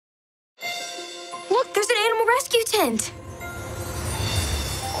mutant.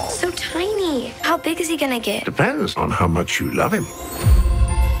 So tiny. How big is he gonna get? Depends on how much you love him.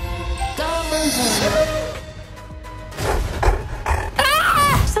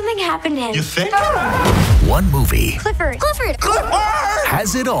 Ah! Something happened to him. You think? One movie Clifford. Clifford.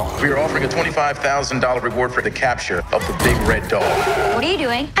 has it all. We are offering a $25,000 reward for the capture of the big red dog. What are you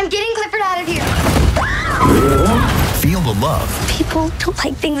doing? I'm getting Clifford out of here. Feel the love. People don't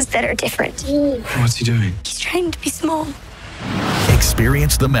like things that are different. What's he doing? He's trying to be small.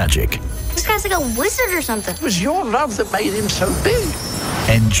 Experience the magic. This guy's like a wizard or something. It was your love that made him so big.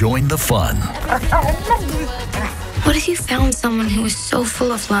 And join the fun. What if you found someone who was so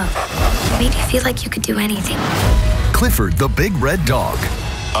full of love? Made you feel like you could do anything. Clifford the Big Red Dog.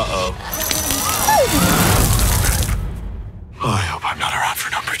 Uh-oh. Oh, I hope I'm not around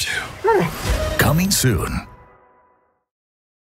for number 2. Coming soon.